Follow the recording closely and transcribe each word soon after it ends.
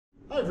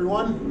Hi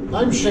everyone,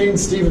 I'm Shane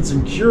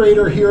Stevenson,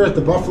 curator here at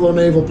the Buffalo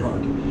Naval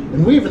Park,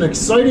 and we have an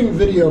exciting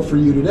video for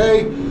you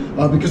today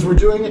because we're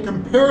doing a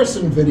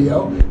comparison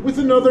video with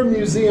another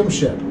museum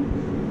ship.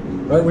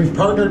 Right, we've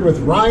partnered with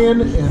Ryan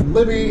and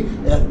Libby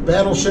at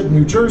Battleship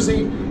New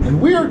Jersey,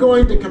 and we are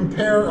going to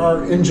compare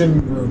our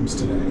engine rooms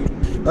today.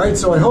 Right,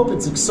 so I hope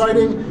it's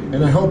exciting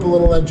and I hope a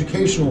little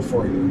educational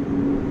for you.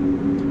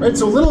 Right,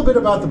 so a little bit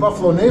about the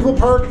Buffalo Naval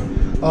Park.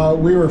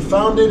 We were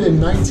founded in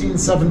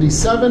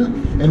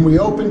 1977 and we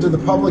opened to the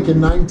public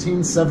in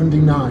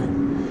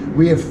 1979.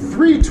 We have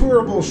three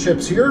tourable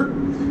ships here.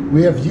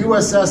 We have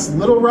USS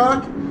Little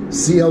Rock,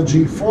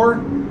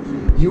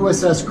 CLG-4,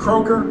 USS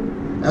Croker,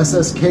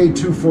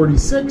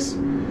 SSK-246,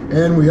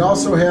 and we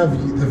also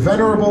have the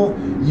venerable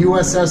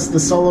USS the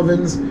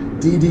Sullivans,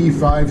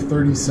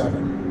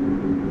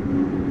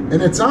 DD-537.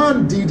 And it's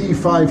on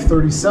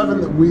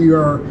DD-537 that we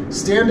are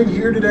standing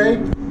here today,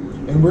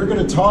 and we're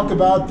going to talk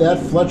about that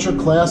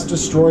Fletcher-class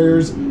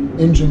destroyer's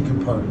engine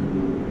compartment.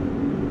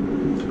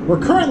 We're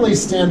currently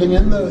standing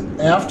in the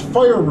aft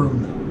fire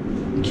room now.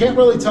 You can't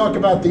really talk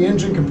about the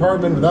engine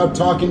compartment without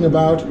talking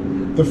about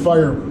the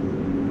fire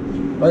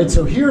room. All right,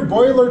 so here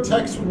boiler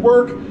techs would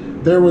work.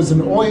 There was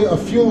a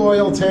fuel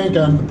oil tank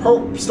on the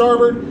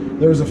starboard.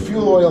 There was a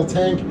fuel oil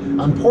tank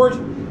on port,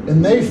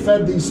 and they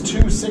fed these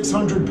two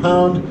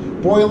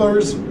 600-pound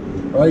boilers,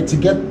 right, to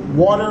get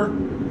water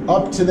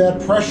up to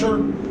that pressure,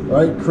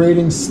 right,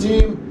 creating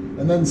steam,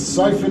 and then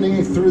siphoning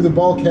it through the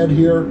bulkhead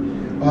here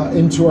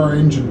into our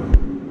engine room.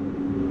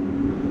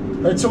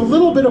 All right, so a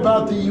little bit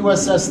about the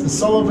USS the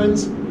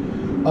Sullivans.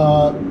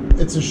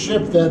 It's a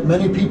ship that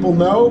many people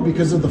know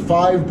because of the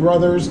 5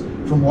 brothers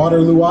from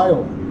Waterloo,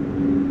 Iowa.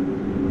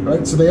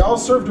 Right, so they all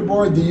served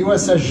aboard the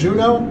USS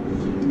Juneau,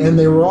 and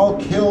they were all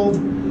killed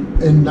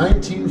in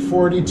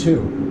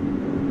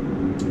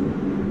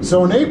 1942.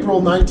 So in April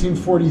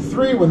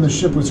 1943, when the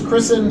ship was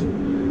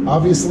christened,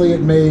 obviously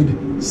it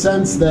made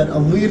sense that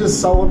Alida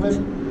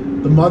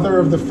Sullivan, the mother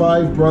of the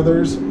 5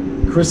 brothers,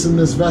 christen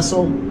this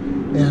vessel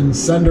and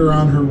send her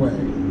on her way.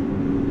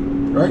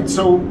 Right,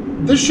 so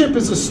this ship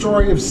is a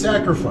story of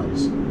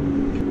sacrifice.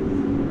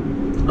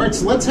 All right,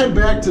 so let's head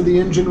back to the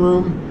engine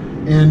room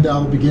and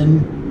I'll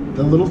begin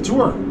the little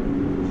tour.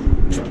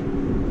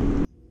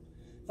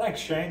 Thanks,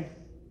 Shane.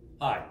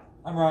 Hi,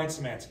 I'm Ryan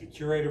Szymanski,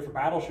 curator for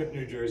Battleship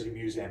New Jersey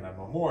Museum and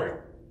Memorial.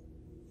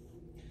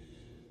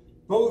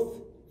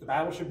 Both the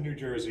Battleship New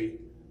Jersey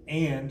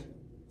and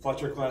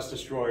Fletcher-class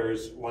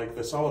destroyers like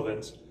the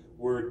Sullivans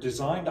were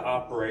designed to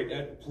operate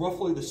at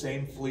roughly the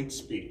same fleet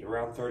speed,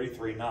 around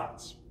 33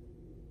 knots,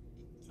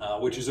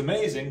 which is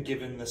amazing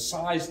given the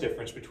size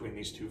difference between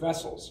these two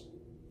vessels.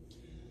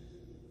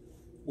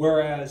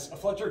 Whereas a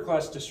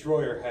Fletcher-class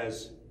destroyer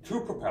has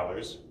 2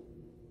 propellers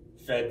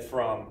fed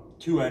from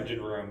 2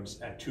 engine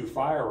rooms and 2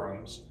 fire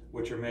rooms,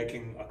 which are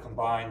making a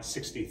combined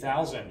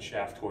 60,000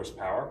 shaft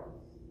horsepower,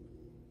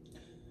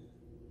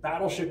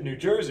 Battleship New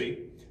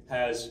Jersey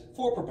has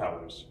 4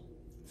 propellers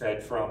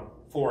fed from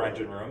 4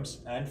 engine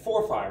rooms and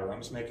 4 fire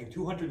rooms, making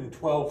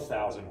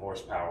 212,000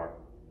 horsepower.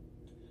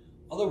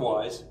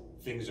 Otherwise,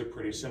 things are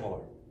pretty similar.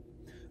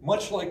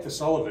 Much like the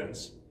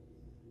Sullivans,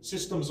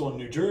 systems on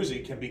New Jersey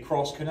can be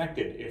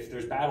cross-connected if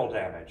there's battle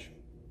damage.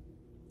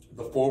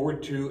 The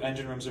forward 2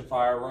 engine rooms and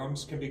fire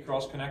rooms can be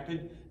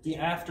cross-connected. The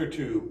after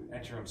 2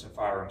 engine rooms and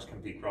fire rooms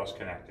can be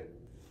cross-connected.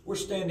 We're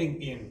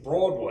standing in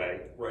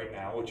Broadway right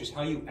now, which is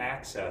how you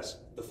access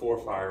the 4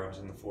 fire rooms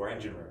and the 4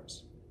 engine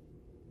rooms.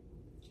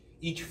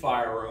 Each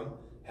fire room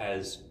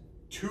has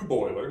 2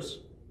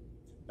 boilers,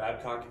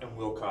 Babcock and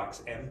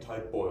Wilcox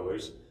M-type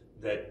boilers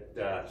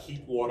that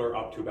heat water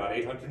up to about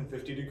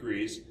 850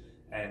 degrees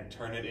and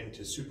turn it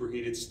into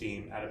superheated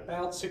steam at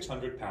about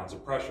 600 pounds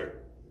of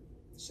pressure,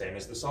 same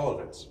as the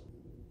Sullivans.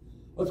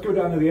 Let's go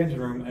down to the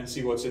engine room and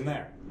see what's in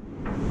there.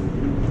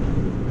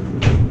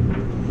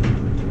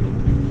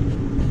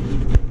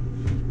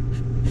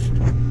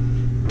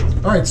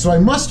 All right, so I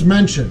must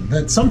mention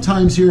that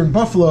sometimes here in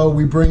Buffalo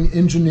we bring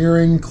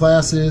engineering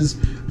classes,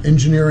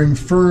 engineering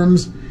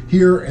firms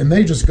here, and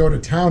they just go to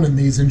town in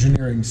these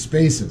engineering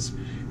spaces.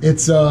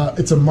 It's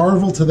a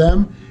marvel to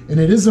them. And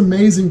it is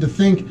amazing to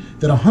think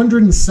that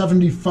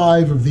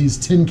 175 of these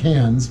tin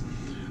cans,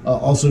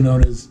 also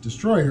known as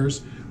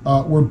destroyers,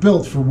 were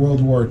built for World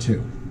War II.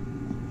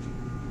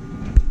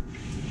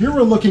 Here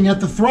we're looking at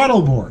the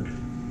throttle board.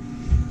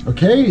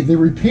 Okay, the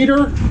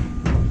repeater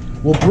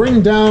will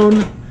bring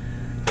down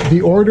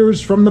the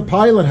orders from the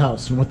pilot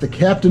house and what the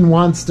captain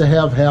wants to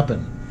have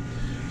happen.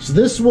 So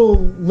this will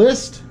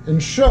list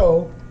and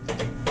show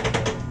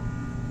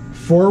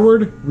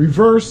forward,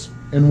 reverse,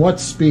 and what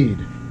speed.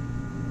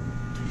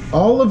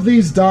 All of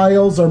these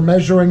dials are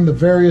measuring the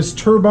various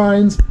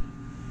turbines,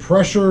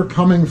 pressure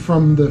coming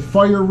from the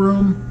fire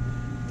room,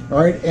 all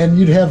right, and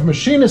you'd have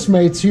machinist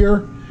mates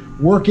here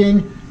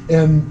working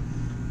and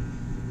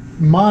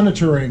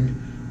monitoring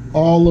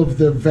all of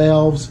the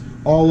valves,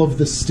 all of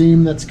the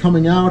steam that's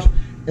coming out,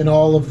 and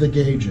all of the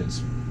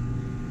gauges.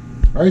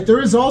 All right,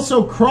 there is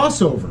also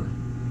crossover.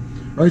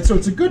 All right, so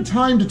it's a good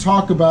time to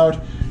talk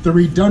about the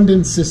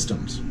redundant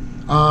systems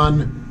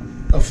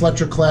on a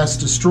Fletcher-class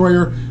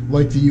destroyer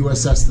like the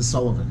USS the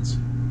Sullivans.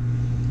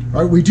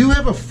 All right, we do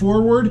have a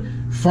forward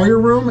fire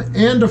room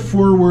and a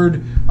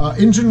forward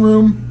engine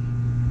room.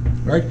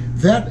 Right,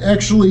 that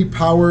actually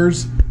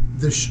powers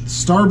the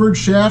starboard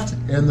shaft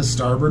and the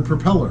starboard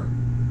propeller.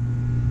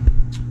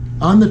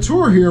 On the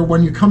tour here,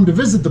 when you come to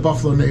visit the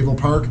Buffalo Naval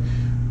Park,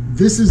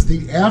 this is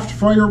the aft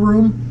fire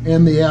room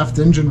and the aft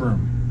engine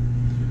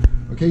room.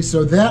 Okay,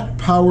 so that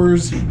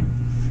powers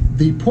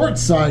the port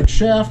side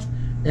shaft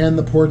and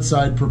the port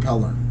side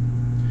propeller.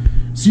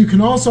 So you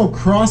can also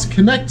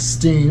cross-connect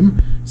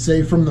steam,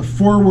 say from the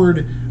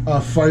forward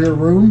fire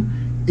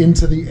room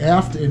into the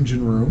aft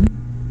engine room,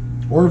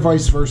 or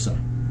vice versa.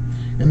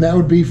 And that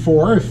would be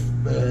for if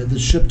the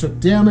ship took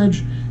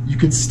damage, you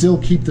could still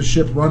keep the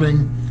ship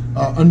running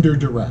under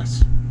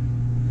duress.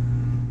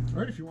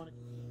 All right, if you want to...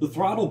 The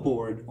throttle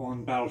board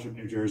on Battleship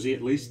New Jersey,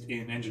 at least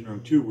in Engine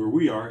Room 2 where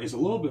we are, is a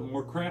little bit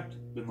more cramped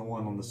than the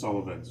one on the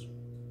Sullivans.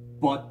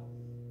 But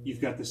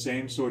you've got the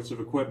same sorts of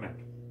equipment.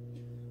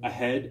 A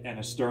head and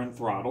astern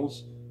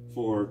throttles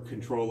for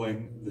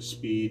controlling the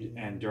speed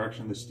and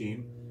direction of the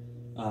steam,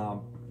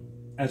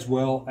 as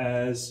well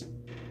as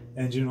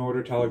engine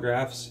order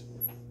telegraphs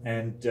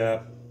and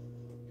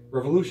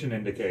revolution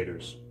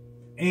indicators,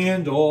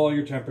 and all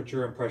your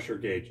temperature and pressure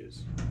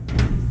gauges.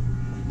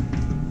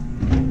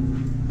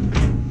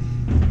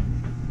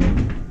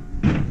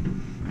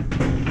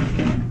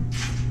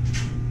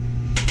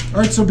 All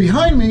right, so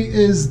behind me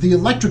is the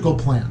electrical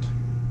plant.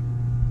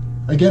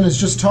 Again, it's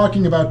just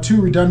talking about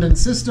two redundant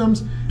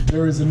systems.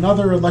 There is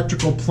another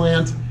electrical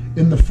plant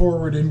in the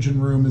forward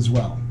engine room as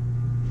well.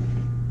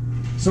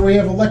 So we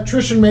have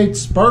electrician mate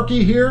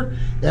Sparky here,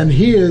 and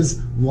he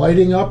is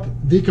lighting up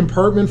the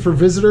compartment for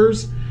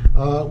visitors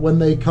when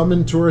they come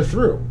and tour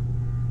through.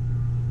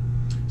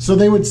 So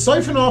they would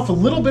siphon off a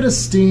little bit of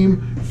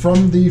steam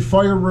from the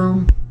fire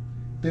room.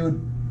 They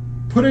would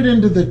put it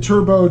into the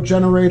turbo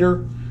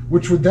generator,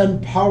 which would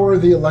then power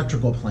the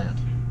electrical plant.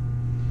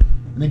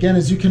 And again,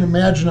 as you can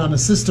imagine, on a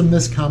system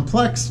this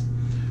complex,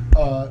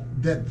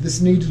 that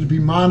this needed to be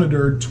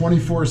monitored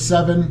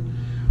 24/7,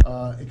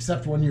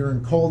 except when you're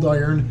in cold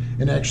iron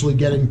and actually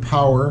getting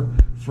power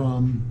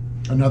from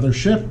another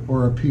ship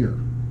or a pier.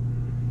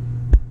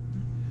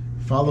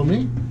 Follow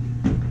me.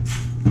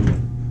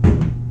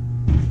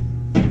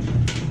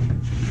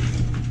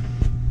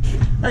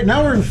 All right,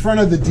 now we're in front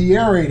of the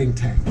deaerating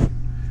tank.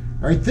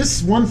 All right,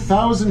 this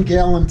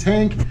 1,000-gallon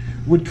tank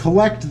would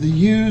collect the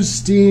used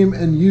steam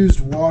and used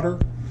water,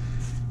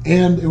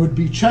 and it would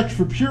be checked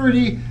for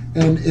purity,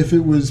 and if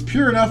it was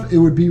pure enough, it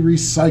would be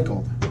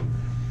recycled.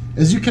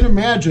 As you can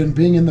imagine,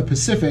 being in the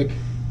Pacific,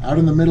 out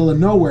in the middle of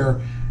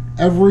nowhere,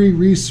 every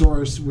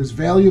resource was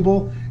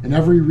valuable, and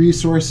every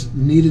resource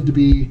needed to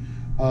be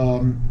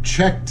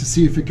checked to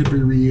see if it could be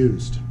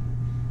reused.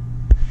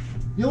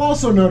 You'll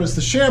also notice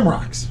the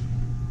shamrocks.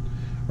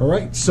 All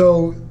right,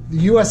 so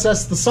the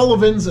USS the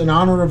Sullivans, in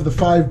honor of the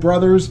five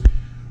brothers,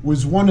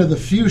 was one of the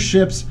few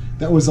ships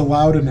that was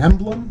allowed an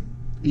emblem,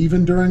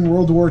 even during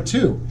World War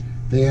II.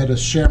 They had a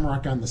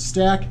shamrock on the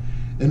stack,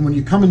 and when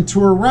you come and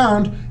tour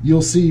around,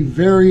 you'll see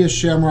various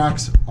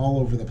shamrocks all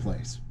over the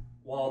place.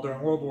 While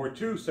during World War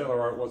II,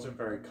 sailor art wasn't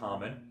very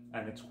common,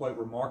 and it's quite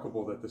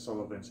remarkable that the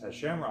Sullivans has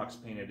shamrocks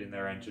painted in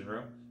their engine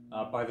room,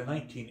 by the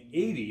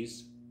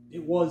 1980s,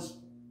 it was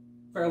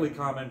fairly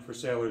common for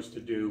sailors to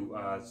do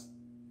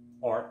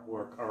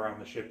artwork around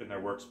the ship in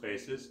their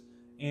workspaces,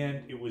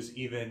 and it was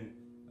even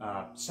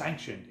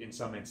sanctioned in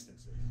some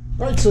instances.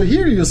 All right, so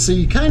here you'll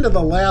see kind of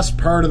the last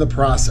part of the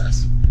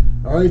process.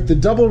 All right, the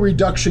double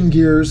reduction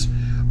gears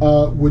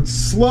would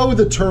slow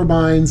the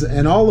turbines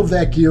and all of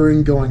that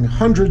gearing going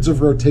hundreds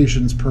of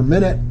rotations per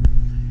minute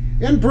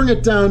and bring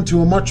it down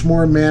to a much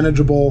more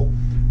manageable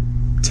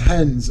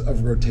tens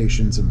of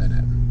rotations a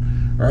minute.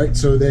 All right,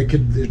 so they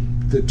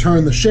could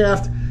turn the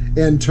shaft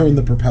and turn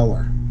the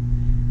propeller.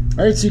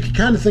 All right, so you can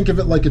kind of think of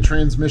it like a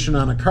transmission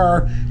on a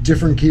car.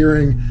 Different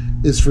gearing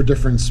is for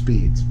different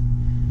speeds.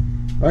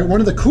 All right, one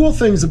of the cool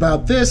things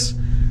about this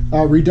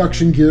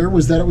reduction gear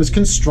was that it was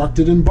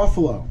constructed in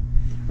Buffalo.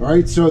 All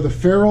right, so the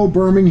Farrell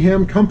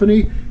Birmingham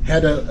Company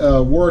had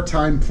a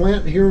wartime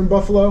plant here in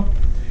Buffalo,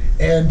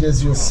 and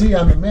as you'll see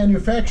on the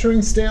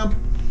manufacturing stamp,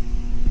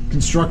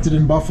 constructed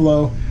in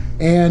Buffalo,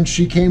 and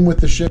she came with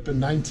the ship in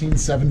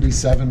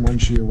 1977 when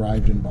she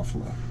arrived in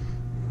Buffalo.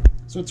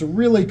 So it's a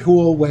really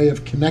cool way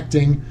of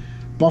connecting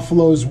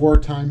Buffalo's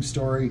wartime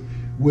story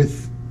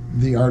with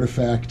the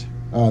artifact,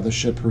 the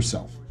ship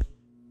herself.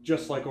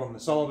 Just like on the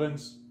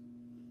Sullivans,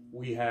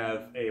 we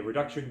have a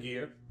reduction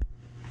gear.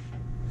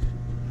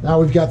 Now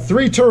we've got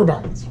 3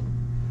 turbines.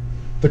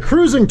 The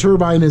cruising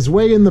turbine is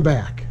way in the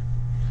back.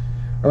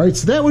 All right,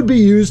 so that would be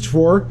used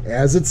for,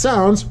 as it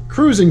sounds,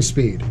 cruising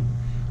speed.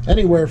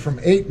 Anywhere from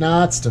 8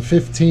 knots to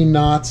 15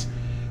 knots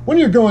when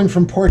you're going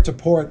from port to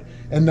port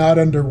and not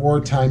under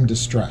wartime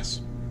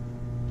distress.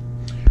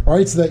 All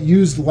right, so that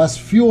used less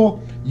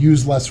fuel,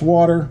 used less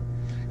water,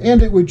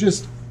 and it would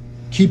just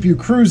keep you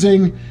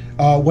cruising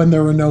when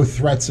there were no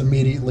threats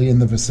immediately in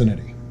the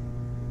vicinity.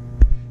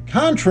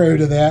 Contrary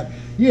to that,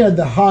 you had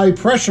the high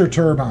pressure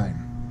turbine.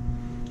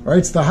 All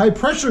right, so the high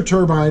pressure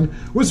turbine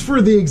was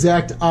for the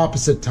exact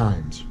opposite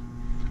times.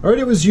 All right,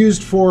 it was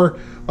used for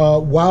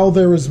while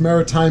there was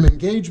maritime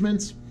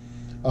engagements,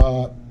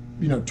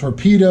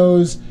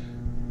 torpedoes,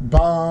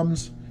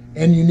 bombs,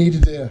 and you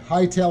needed to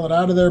hightail it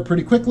out of there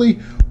pretty quickly,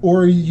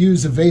 or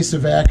use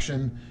evasive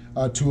action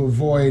to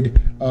avoid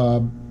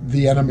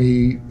the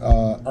enemy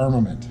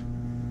armament,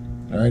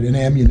 all right, and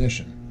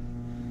ammunition.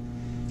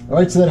 All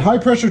right, so that high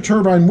pressure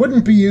turbine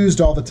wouldn't be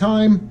used all the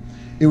time.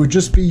 It would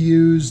just be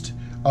used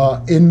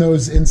in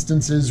those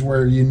instances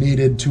where you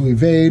needed to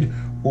evade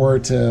or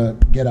to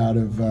get out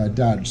of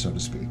dodge, so to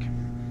speak.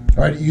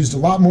 All right, it used a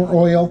lot more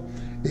oil,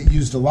 it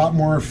used a lot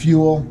more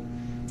fuel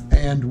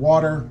and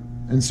water,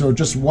 and so it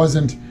just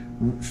wasn't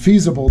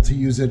feasible to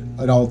use it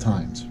at all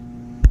times.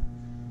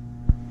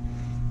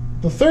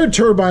 The third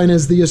turbine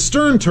is the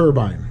Astern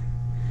Turbine.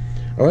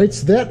 All right,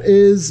 so that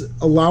is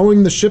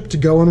allowing the ship to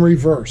go in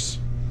reverse.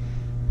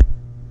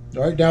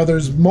 All right, now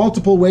there's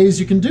multiple ways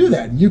you can do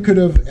that. You could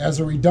have, as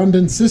a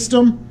redundant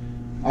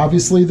system,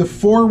 obviously the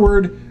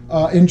forward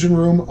engine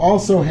room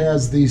also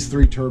has these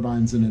 3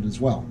 turbines in it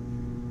as well.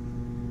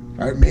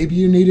 All right, maybe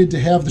you needed to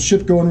have the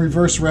ship go in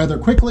reverse rather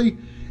quickly,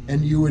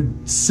 and you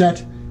would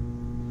set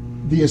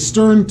the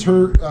Astern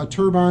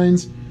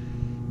turbines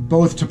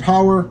both to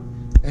power,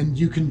 and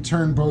you can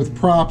turn both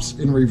props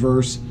in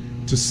reverse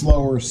to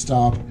slow or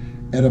stop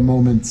at a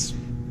moment's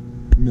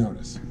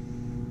notice.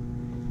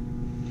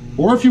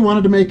 Or if you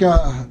wanted to make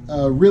a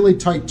really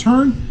tight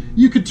turn,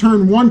 you could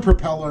turn one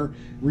propeller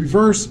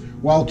reverse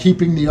while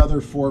keeping the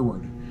other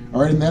forward.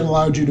 All right, and that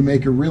allowed you to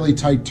make a really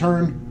tight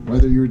turn,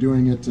 whether you were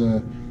doing it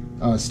to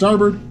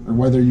starboard or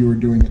whether you were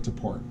doing it to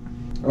port.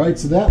 All right,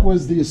 so that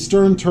was the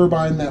Astern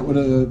turbine that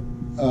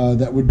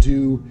would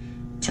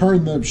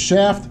turn the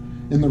shaft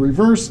in the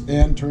reverse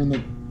and turn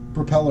the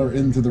propeller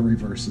into the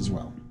reverse as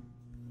well.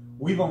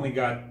 We've only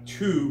got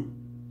 2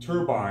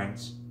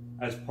 turbines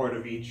as part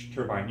of each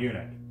turbine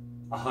unit,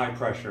 a high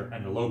pressure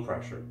and a low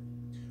pressure.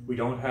 We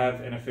don't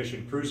have an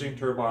efficient cruising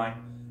turbine,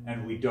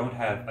 and we don't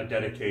have a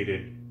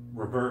dedicated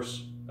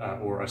reverse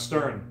or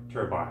Astern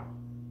turbine.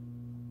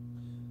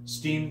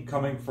 Steam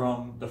coming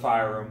from the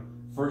fire room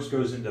first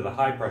goes into the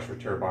high pressure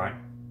turbine,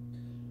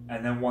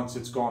 and then once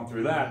it's gone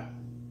through that,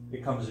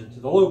 it comes into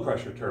the low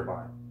pressure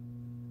turbine.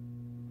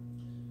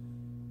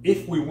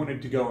 If we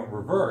wanted to go in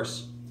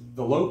reverse,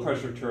 the low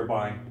pressure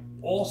turbine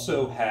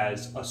also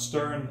has a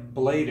stern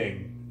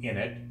blading in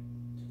it,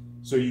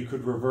 so you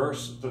could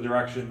reverse the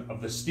direction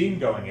of the steam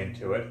going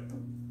into it,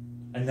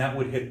 and that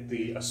would hit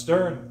the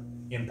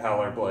astern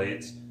impeller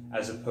blades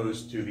as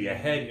opposed to the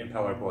ahead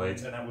impeller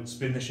blades, and that would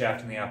spin the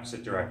shaft in the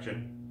opposite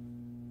direction,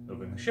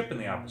 moving the ship in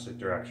the opposite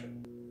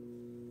direction.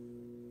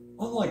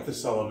 Unlike the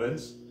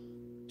Sullivans,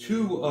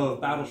 2 of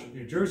Battleship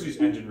New Jersey's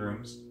engine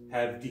rooms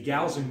have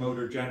degaussing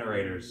motor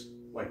generators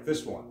like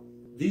this one.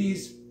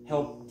 These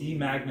help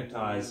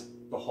demagnetize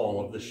the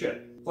hull of the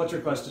ship.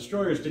 Fletcher-class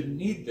destroyers didn't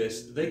need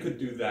this. They could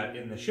do that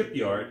in the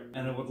shipyard,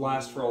 and it would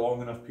last for a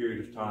long enough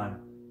period of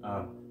time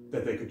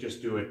that they could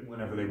just do it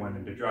whenever they went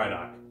into dry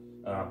dock.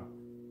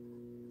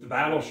 The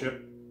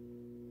Battleship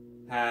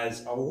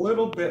has a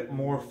little bit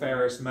more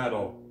ferrous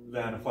metal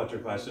than a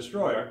Fletcher-class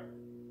destroyer,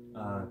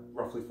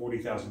 roughly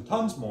 40,000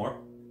 tons more,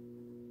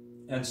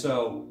 and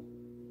so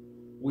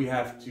we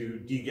have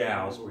to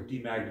degauss or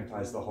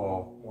demagnetize the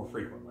hull more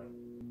frequently.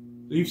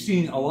 You've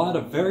seen a lot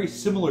of very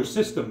similar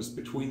systems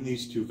between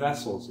these 2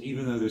 vessels,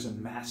 even though there's a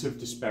massive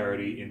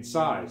disparity in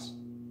size.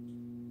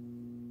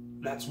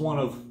 That's one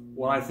of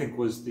what I think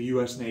was the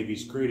U.S.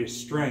 Navy's greatest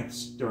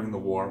strengths during the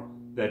war,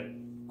 that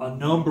a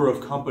number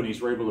of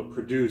companies were able to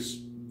produce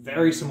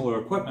very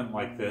similar equipment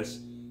like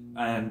this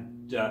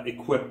and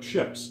equip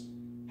ships.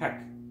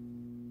 Heck,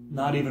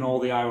 not even all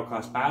the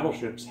Iowa-class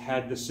battleships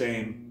had the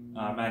same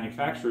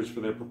manufacturers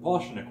for their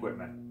propulsion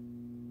equipment.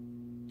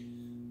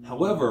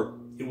 However,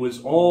 it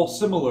was all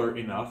similar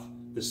enough,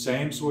 the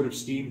same sort of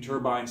steam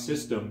turbine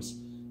systems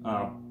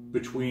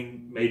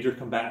between major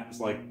combatants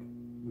like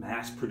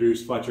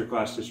mass-produced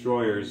Fletcher-class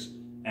destroyers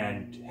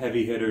and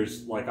heavy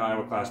hitters like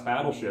Iowa-class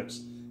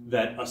battleships,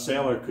 that a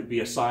sailor could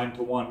be assigned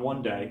to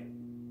one day,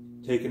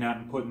 taken out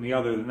and put in the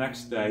other the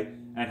next day,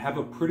 and have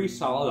a pretty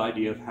solid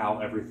idea of how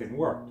everything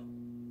worked.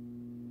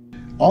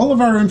 All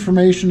of our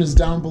information is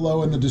down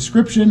below in the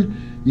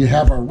description. You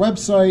have our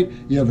website,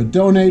 you have a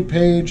donate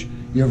page,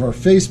 you have our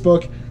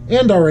Facebook,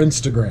 and our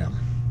Instagram.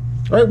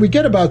 All right, we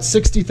get about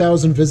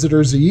 60,000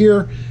 visitors a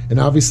year, and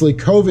obviously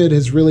COVID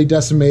has really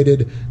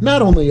decimated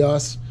not only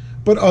us,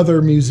 but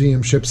other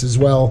museum ships as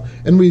well,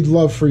 and we'd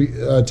love for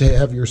to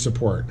have your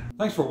support.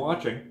 Thanks for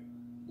watching.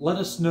 Let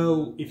us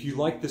know if you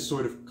like this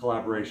sort of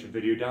collaboration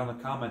video down in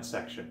the comments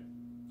section.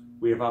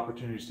 We have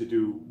opportunities to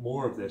do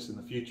more of this in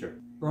the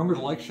future. Remember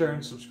to like, share,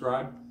 and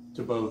subscribe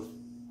to both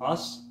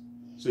us,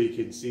 so you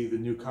can see the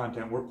new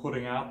content we're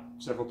putting out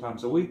several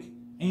times a week,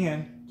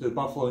 and to the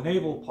Buffalo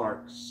Naval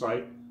Park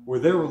site, where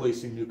they're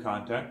releasing new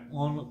content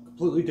on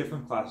completely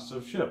different classes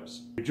of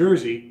ships. New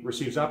Jersey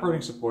receives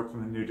operating support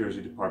from the New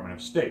Jersey Department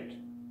of State.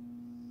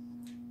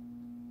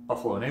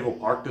 Buffalo Naval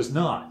Park does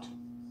not.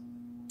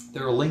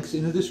 There are links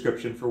in the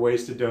description for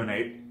ways to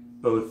donate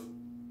both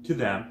to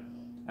them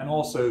and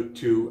also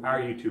to our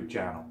YouTube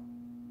channel.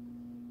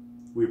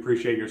 We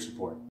appreciate your support.